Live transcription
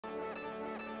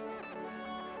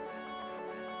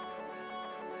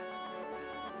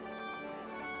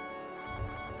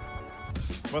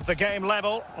With the game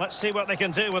level, let's see what they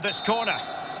can do with this corner.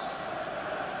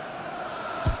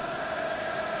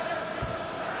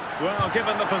 Well,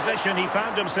 given the position he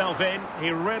found himself in, he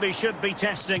really should be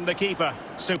testing the keeper.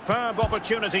 Superb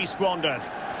opportunity squandered.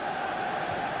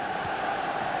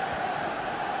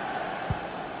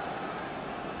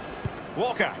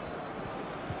 Walker.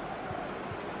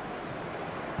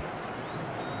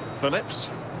 Phillips.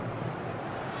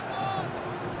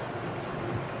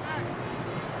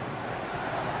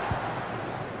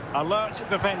 Alert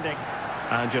defending.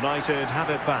 And United have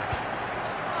it back.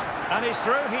 And he's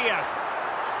through here.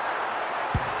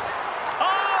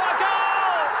 Oh, a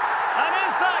goal! And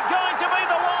is that going to be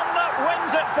the one that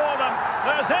wins it for them?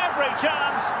 There's every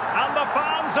chance, and the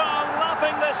fans are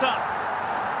lapping this up.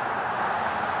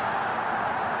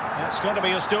 It's going to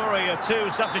be a story of two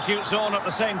substitutes on at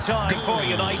the same time for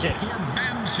United. For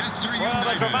Manchester United.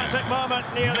 Well, a dramatic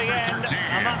moment near the end, 13,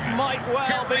 and that might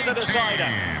well be the decider.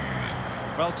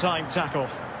 Well-timed tackle.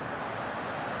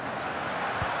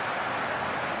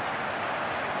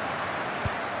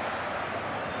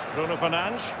 Bruno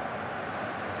Fernandes.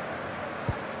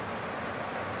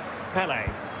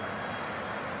 Pele.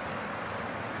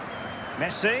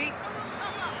 Messi.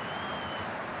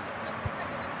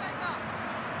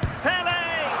 Pele!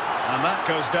 And that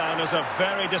goes down as a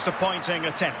very disappointing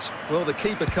attempt. Well, the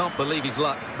keeper can't believe his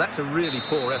luck. That's a really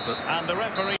poor effort. And the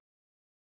referee...